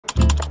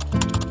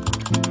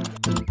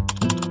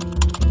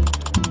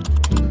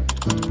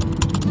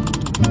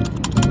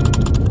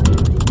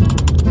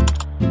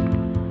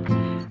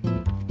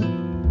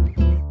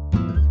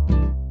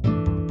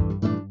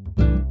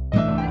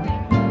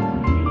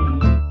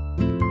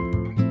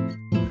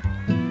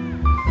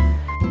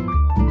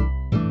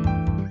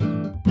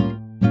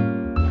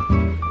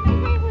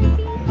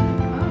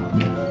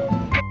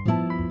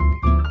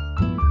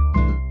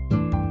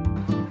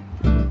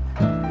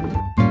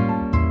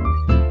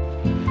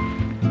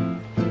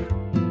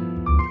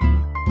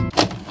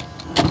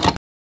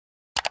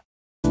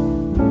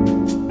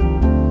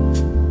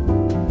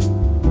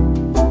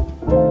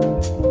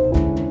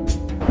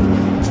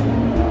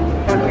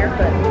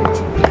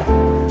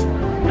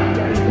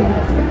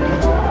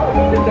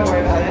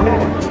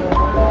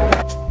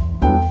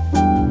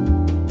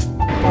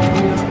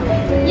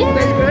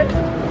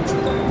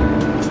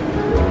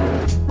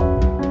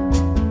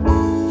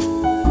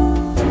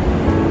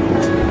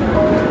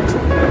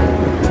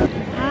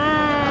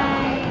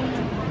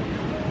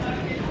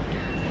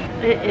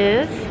It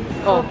is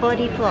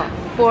 4:44.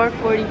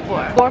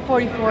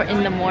 4:44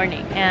 in the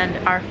morning, and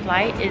our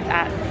flight is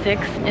at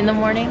 6 in the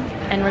morning,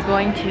 and we're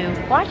going to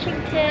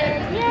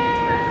Washington.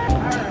 Yeah!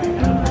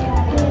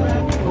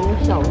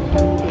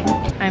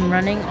 I'm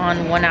running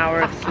on 1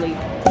 hour of sleep.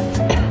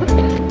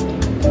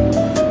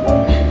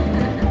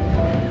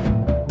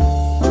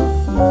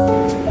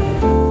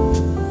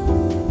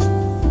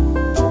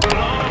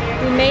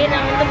 We made it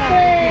on the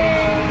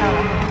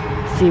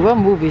plane. See, what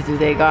movies do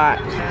they got?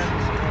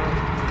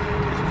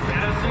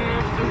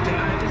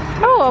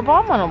 Oh,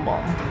 Abominable.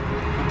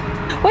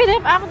 Wait, they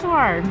have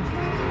Avatar.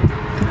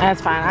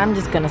 That's fine. I'm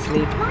just gonna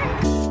sleep.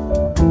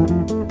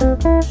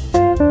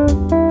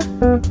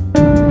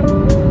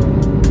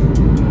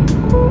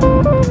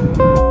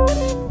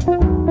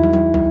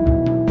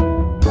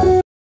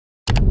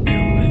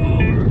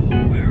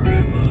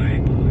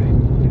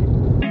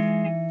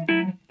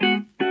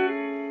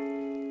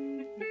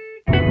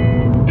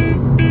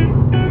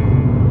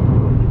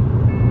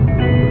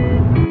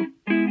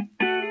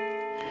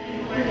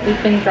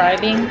 We've been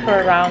driving for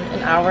around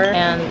an hour,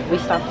 and we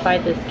stopped by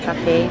this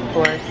cafe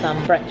for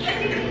some brunch.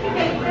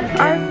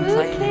 Our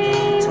food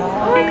came!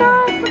 Oh my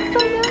god, it looks so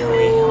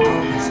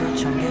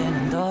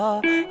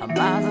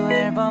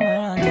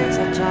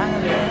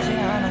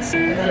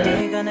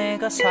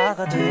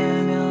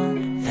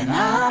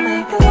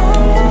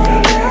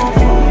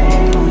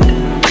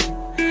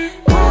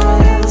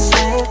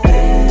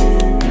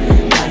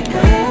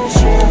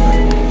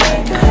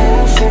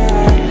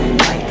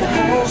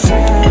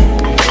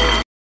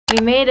We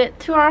made it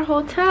to our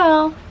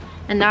hotel,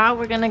 and now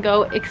we're gonna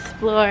go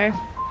explore.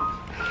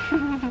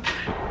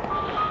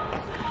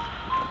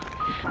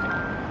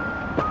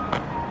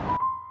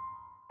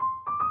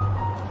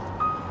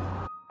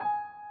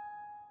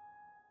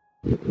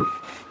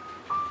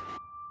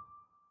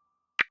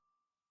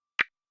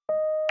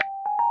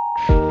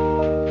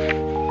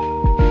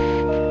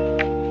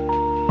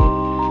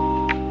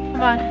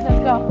 Come on, let's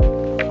go.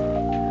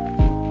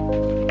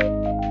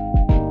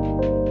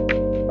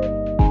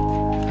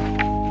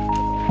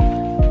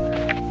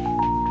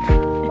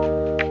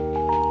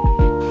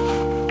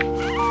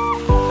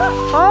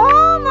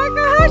 Oh my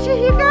gosh,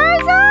 you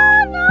guys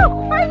are no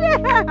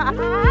quiet.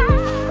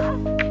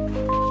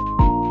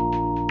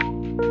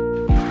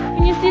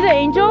 Can you see the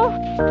angel?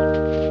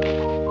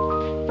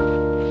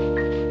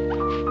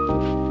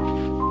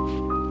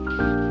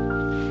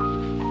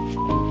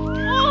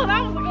 Oh,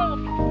 that was a good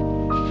one.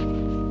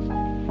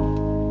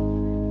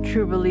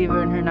 True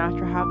believer in her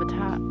natural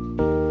habitat.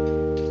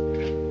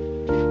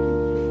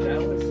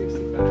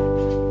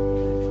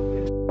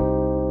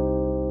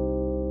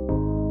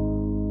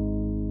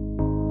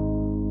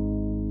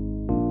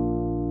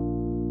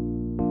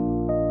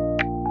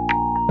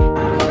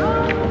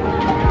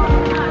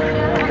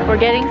 We're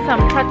getting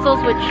some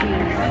pretzels with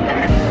cheese.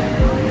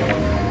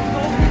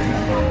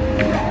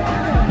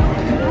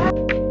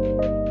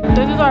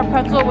 This is our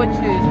pretzel with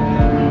cheese.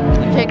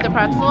 You take the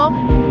pretzel,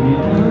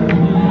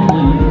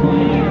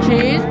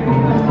 cheese.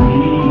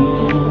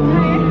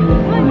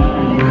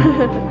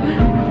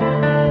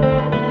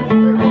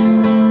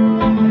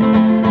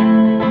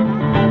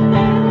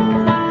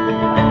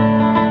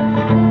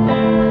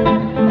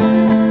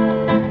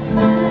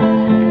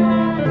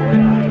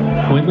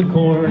 When the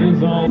corn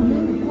is all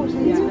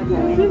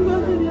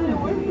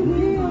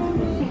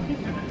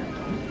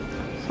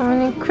So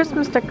many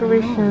Christmas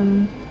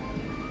decorations.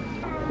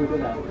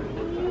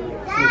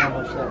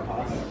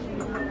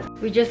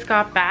 We just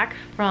got back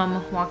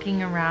from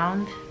walking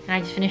around, and I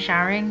just finished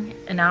showering,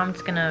 and now I'm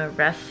just gonna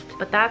rest.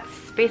 But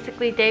that's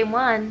basically day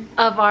one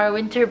of our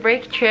winter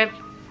break trip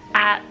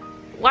at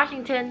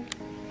Washington.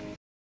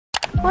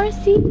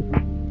 Horsey!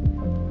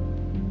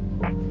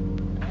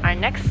 Our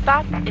next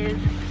stop is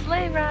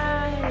sleigh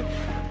rides.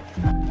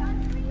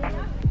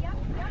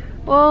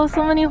 Whoa,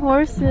 so many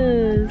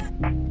horses.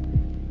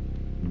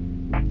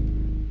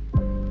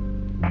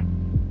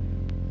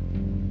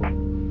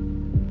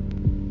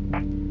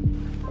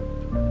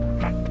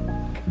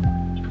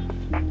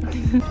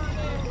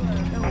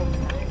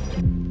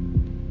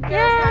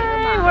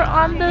 Yay, we're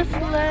on the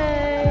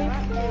sleigh.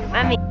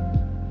 Mommy.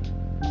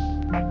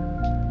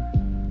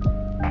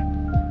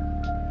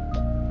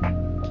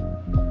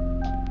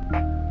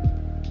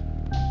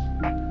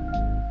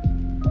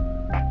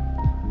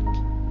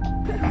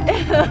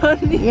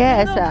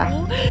 Yes.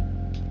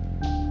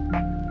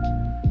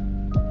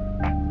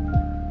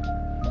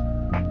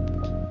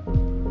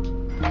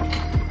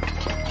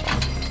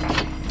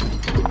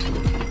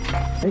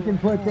 They can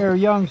put their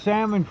young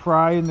salmon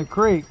fry in the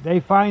creek. They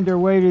find their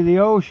way to the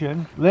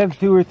ocean, live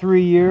 2 or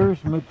 3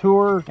 years,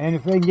 mature, and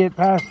if they can get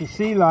past the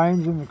sea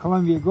lions in the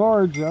Columbia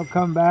Gorge, they'll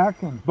come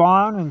back and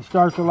spawn and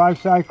start the life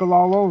cycle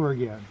all over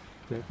again.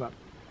 Step up.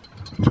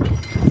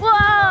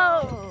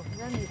 Whoa!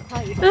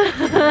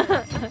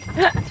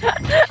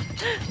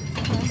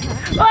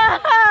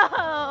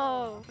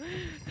 Whoa!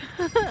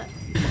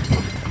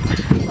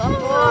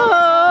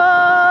 Whoa!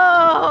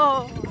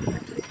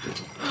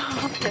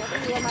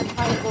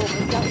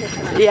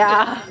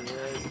 Yeah.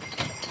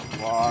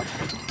 Walk.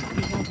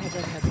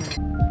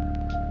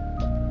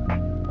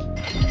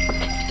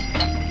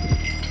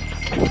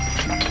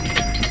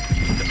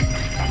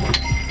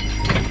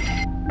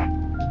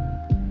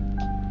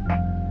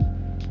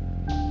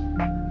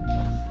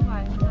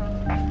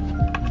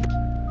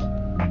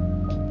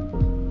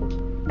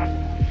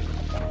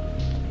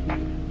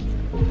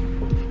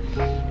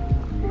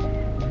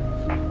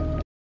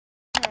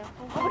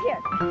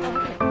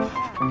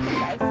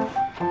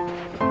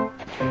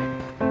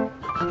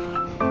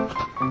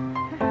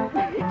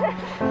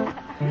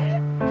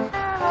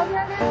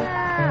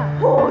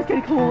 it's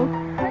getting cold.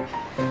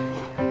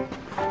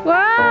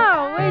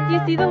 Wow, wait, do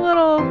you see the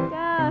little...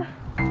 Yeah.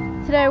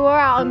 Today we're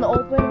out in the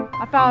open.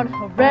 I found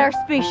a rare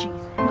species.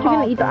 You're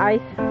gonna eat the ice?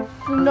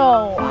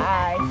 Snow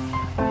ice.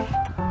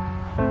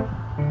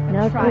 你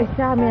要吃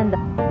下面的。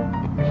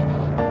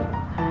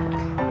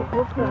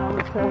我可能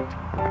吃。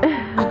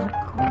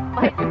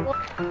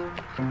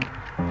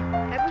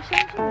还不相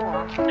信我？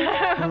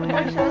我小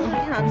时候经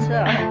常吃。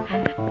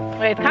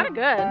Wait, it's kind of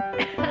good.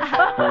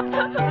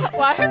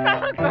 Why is that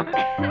so good?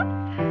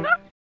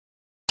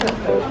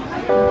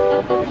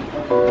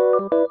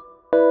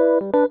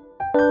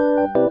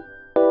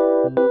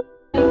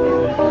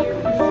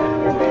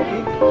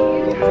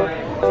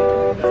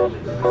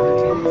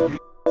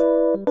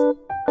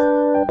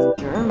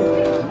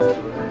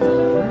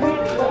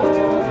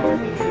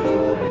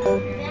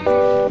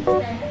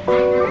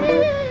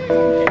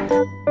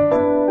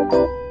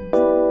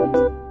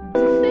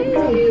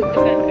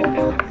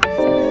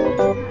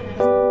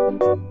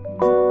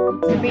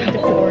 Being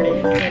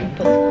deported and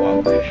put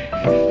squawk.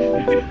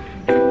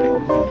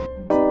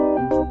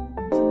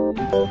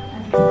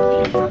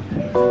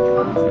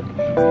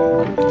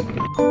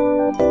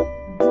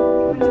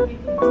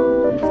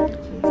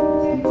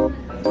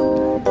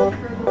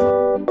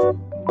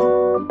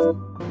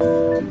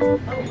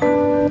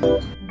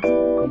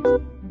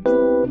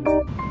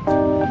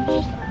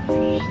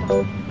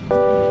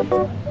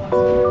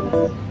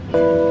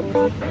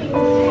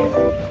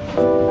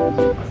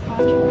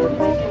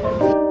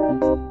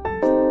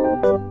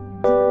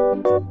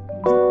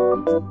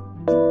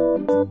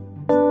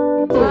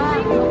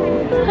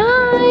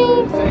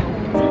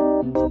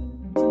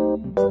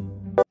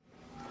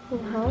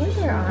 How are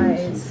their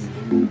eyes?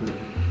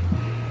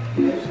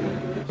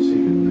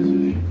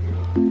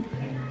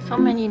 So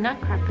many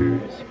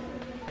nutcrackers.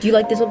 Do you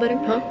like this one better,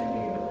 huh?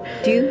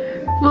 Do you?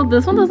 Well,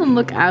 this one doesn't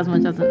look as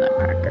much as a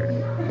nutcracker.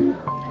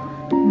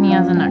 Me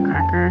as a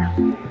nutcracker.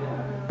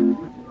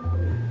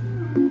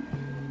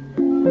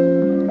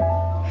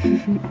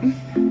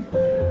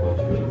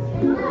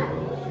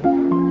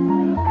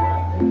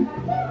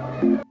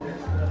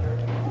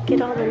 Look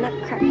at all the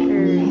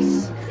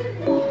nutcrackers.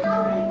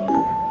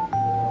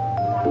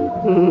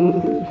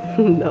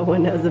 No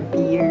one has a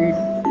beard.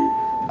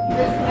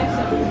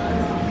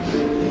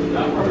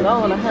 I'm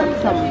gonna hunt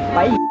some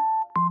bite.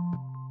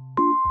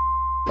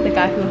 The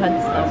guy who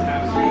hunts them.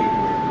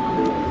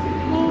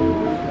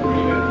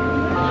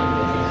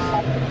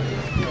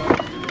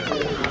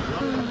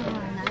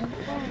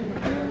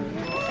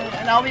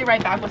 And I'll be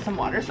right back with some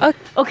water.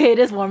 Okay, it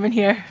is warm in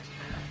here.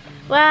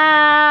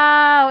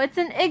 Wow, it's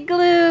an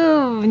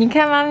igloo. 你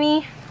看,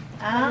 mommy.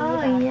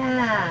 Oh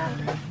yeah.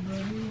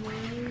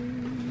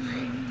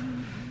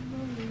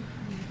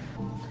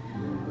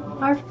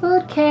 Our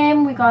food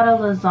came, we got a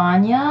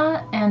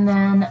lasagna and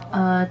then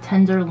a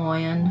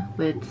tenderloin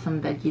with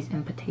some veggies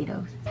and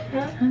potatoes.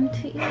 Time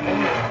to eat.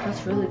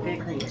 That's really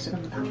big.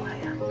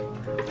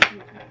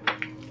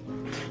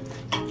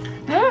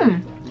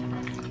 Mmm.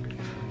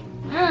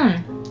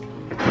 Mmm.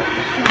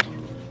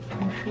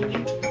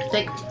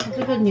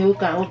 这个牛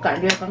感，我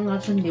感觉刚刚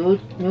是牛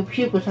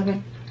屁股上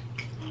面。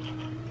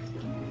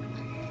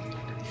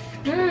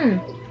Mmm.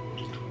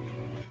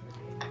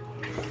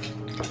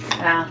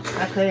 啊，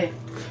还可以。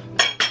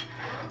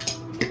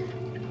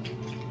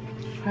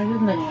还是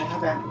冷的，要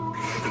不然，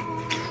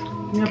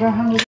要不然还。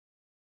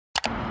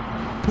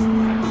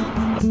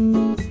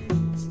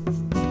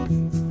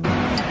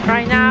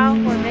Right now,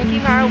 we're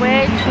making our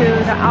way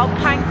to the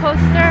alpine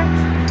coaster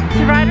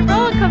to ride a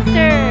roller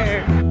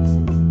coaster.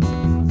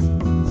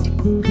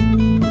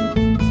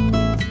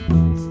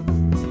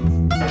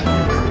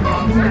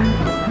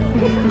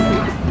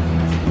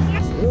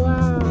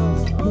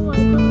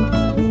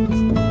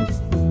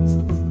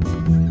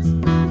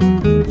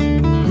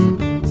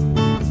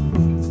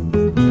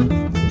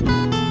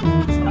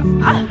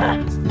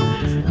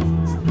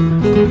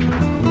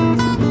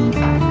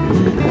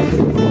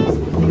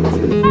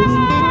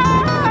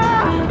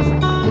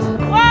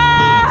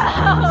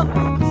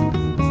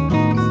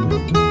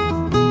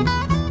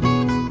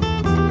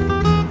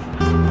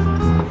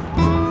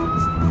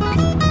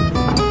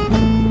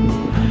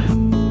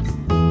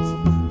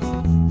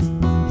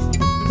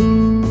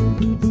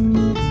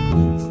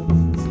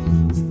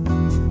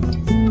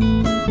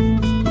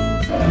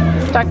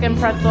 Second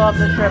pretzel of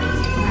the trip.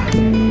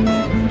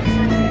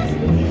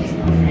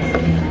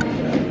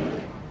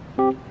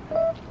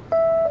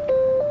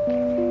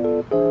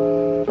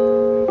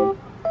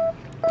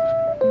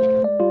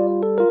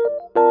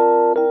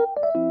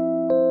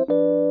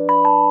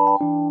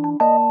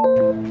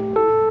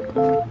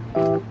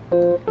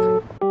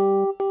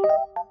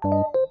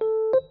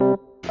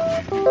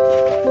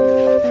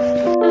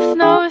 The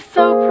snow is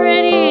so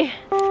pretty.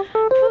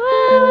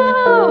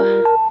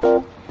 Whoa!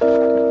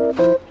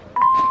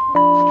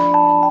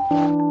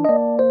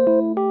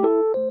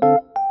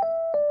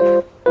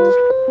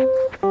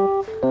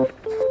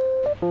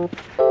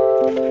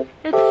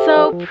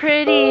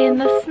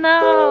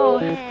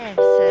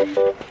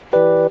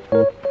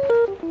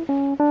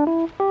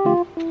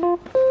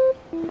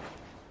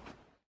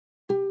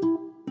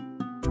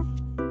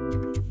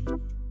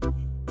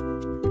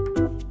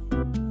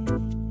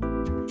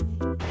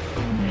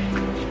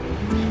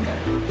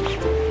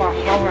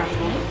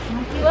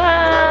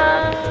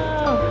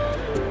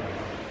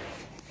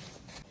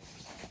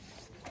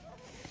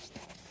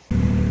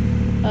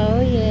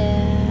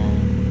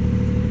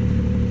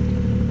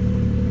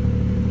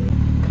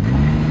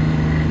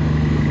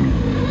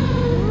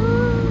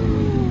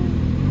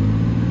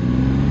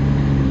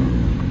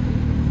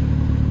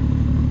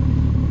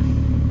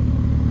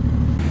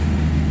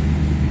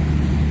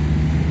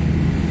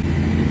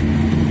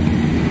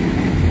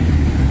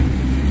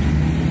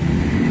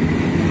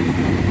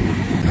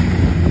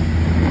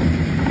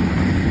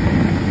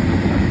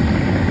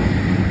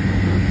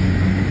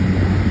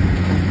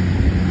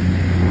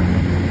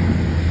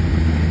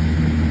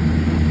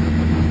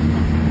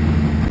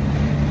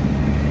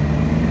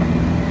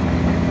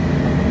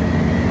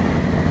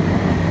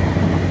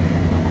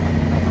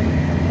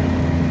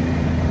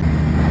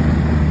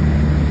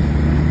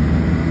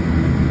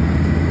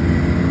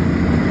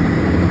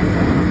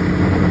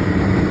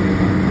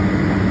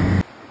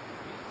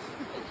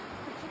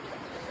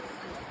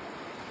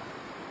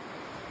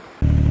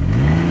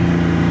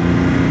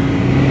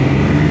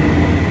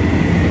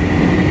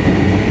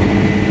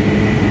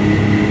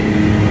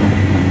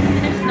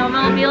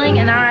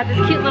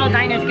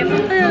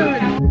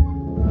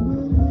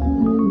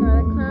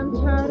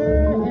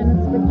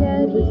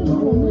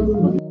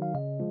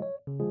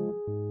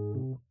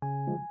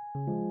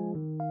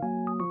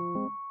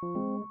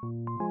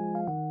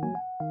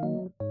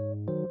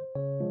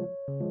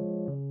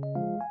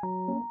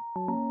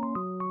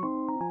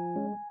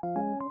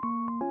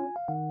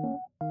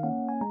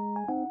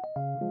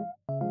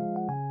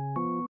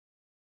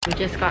 We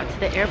just got to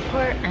the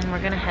airport and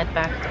we're gonna head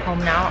back home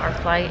now. Our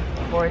flight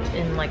boards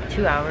in like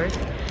 2 hours.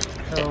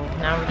 So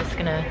now we're just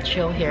gonna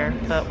chill here.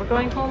 But we're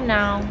going home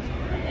now.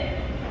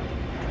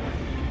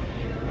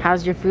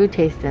 How's your food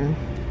tasting?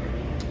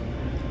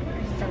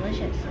 It's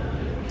delicious.